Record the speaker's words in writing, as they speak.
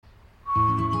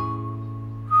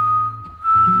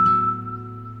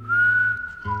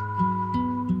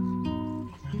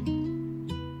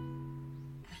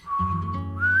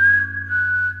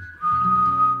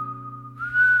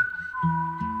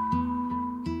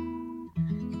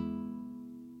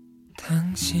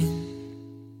당신에게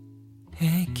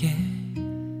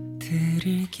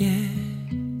드릴 게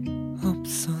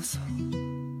없어서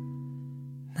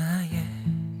나의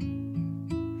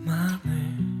마음을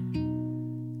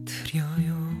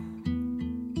드려요.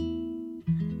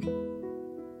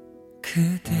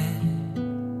 그대에게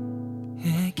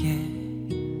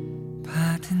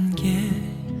받은 게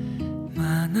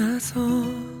많아서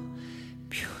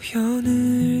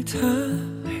표현을 다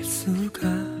할 수가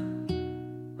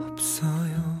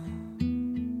없어요.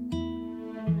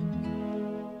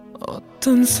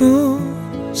 어떤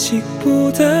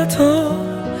소식보다 더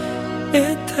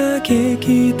애타게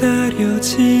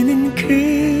기다려지는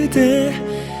그대,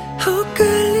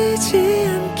 엇갈리지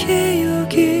않게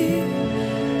여기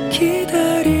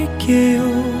기다릴게요.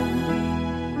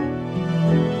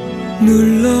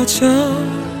 눌러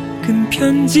적은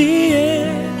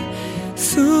편지에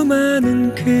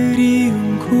수많은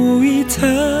그리움 고이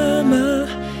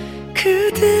담아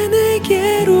그대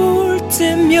내게로 올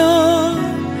때면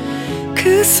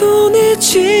그 손에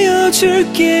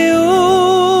쥐어줄게요.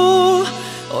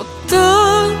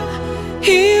 어떤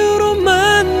이유로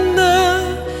만나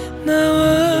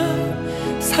나와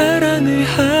사랑을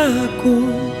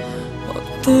하고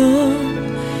어떤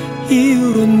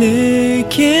이유로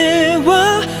내게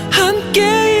와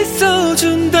함께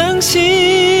있어준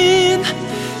당신,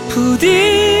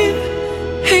 부디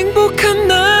행복한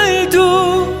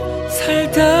날도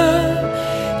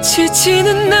살다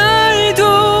지치는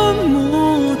날도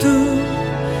모두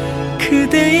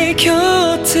그대의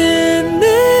곁에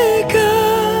내가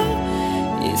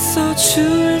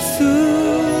있어줄 수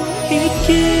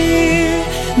있길.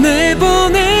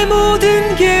 매번의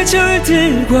모든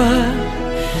계절들과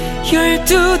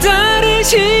 12달의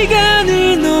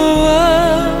시간을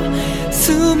놓아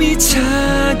숨이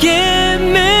차게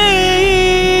매일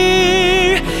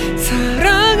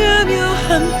사랑하며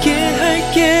함께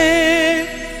할게.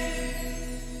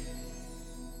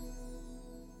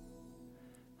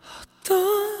 어떤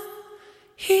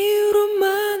이유로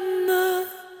만나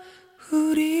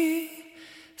우리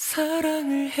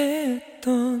사랑을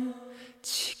했던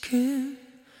지금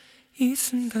이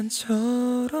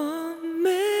순간처럼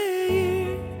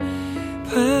매일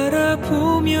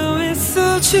바라보며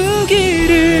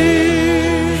애써주기를.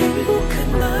 행복한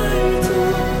날도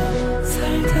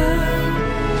살다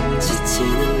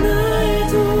지치는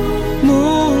날도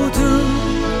모두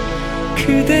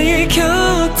그대의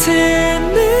곁에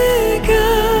내가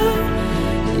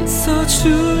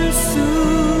있어줄 수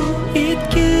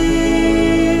있길.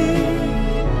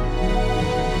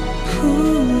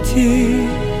 부디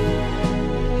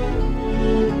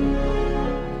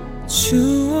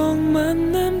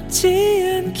추억만 남지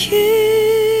않길.